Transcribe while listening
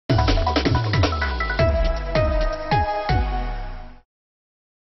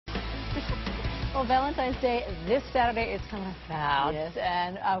Valentine's Day this Saturday is coming fast. Yes.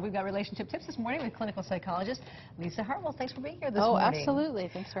 And we've got relationship tips this morning with clinical psychologist Lisa Hartwell. Thanks for being here this morning. Oh, absolutely.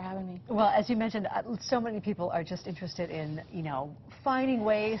 Thanks for having me. Well, as you mentioned, so many people are just interested in, finding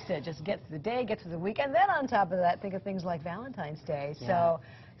ways to just get through the day, get through the week, and then on top of that, think of things like Valentine's Day. Yeah.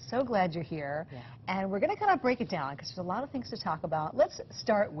 So glad you're here. Yeah. And we're going to kind of break it down because there's a lot of things to talk about. Let's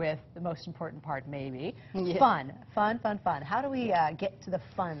start with the most important part, maybe. Yeah. Fun. How do we get to the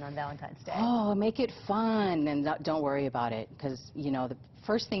fun on Valentine's Day? Oh, make it fun and don't worry about it because, the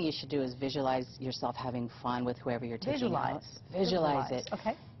first thing you should do is visualize yourself having fun with whoever you're taking out. Visualize it.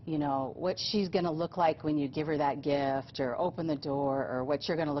 Okay. What she's going to look like when you give her that gift or open the door, or what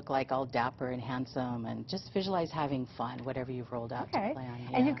you're going to look like all dapper and handsome, and just visualize having fun, whatever you've rolled out to plan.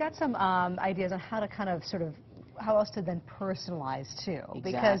 Yeah. And you've got some ideas on how to kind of how else to then personalize too.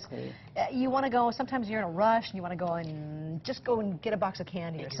 Exactly. Because you want to go, sometimes you're in a rush and you want to go and just go and get a box of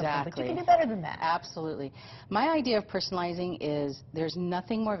candy or something. But you can do better than that. Absolutely. My idea of personalizing is there's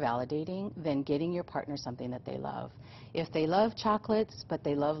nothing more validating than getting your partner something that they love. If they love chocolates but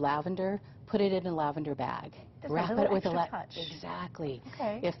they love lavender, put it in a lavender bag. Wrap it with a touch. Exactly.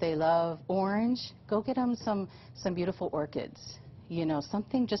 Okay. If they love orange, go get them some beautiful orchids.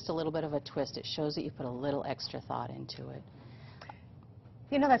 Something just a little bit of a twist. It shows that you put a little extra thought into it.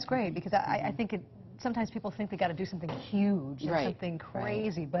 That's great because I think sometimes people think they got to do something huge or something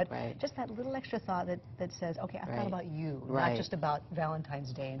crazy, but just that little extra thought that says, okay, I thought about you, not just about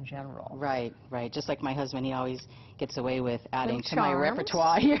Valentine's Day in general. Right. Just like my husband, he always gets away with adding to my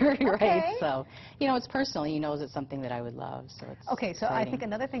repertoire here, right? So, it's personal. He knows it's something that I would love, so it's so exciting. I think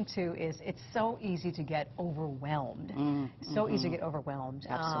another thing, too, is it's so easy to get overwhelmed. So easy to get overwhelmed.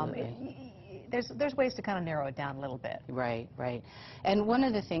 Absolutely. There's ways to kind of narrow it down a little bit. Right. And one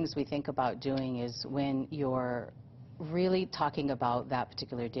of the things we think about doing is when you're really talking about that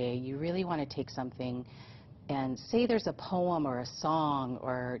particular day, you really want to take something and say there's a poem or a song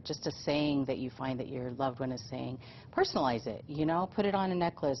or just a saying that you find that your loved one is saying. Personalize it, put it on a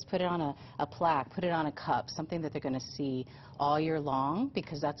necklace, put it on a plaque, put it on a cup, something that they're going to see all year long,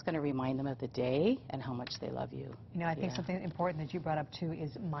 because that's going to remind them of the day and how much they love you. I think something important that you brought up too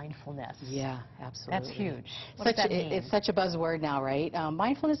is mindfulness. Yeah, absolutely. That's huge. What does that mean? It's such a buzzword now, right?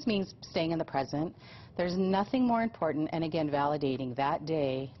 Mindfulness means staying in the present. There's nothing more important, and again, validating that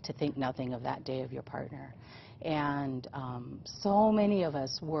day to think nothing of that day of your partner. And so many of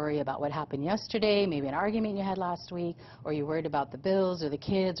us worry about what happened yesterday, maybe an argument you had last week, or you're worried about the bills or the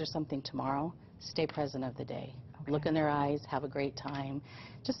kids or something tomorrow. Stay present of the day. Okay. Look in their eyes, have a great time.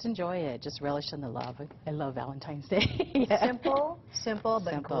 Just enjoy it. Just relish in the love. I love Valentine's Day. Yeah. Simple,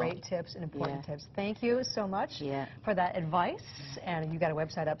 but great tips and important tips. Thank you so much for that advice. And you got a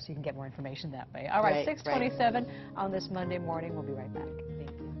website up so you can get more information that way. All right, 6:27 on this Monday morning. We'll be right back.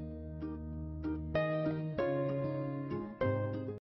 Thank you.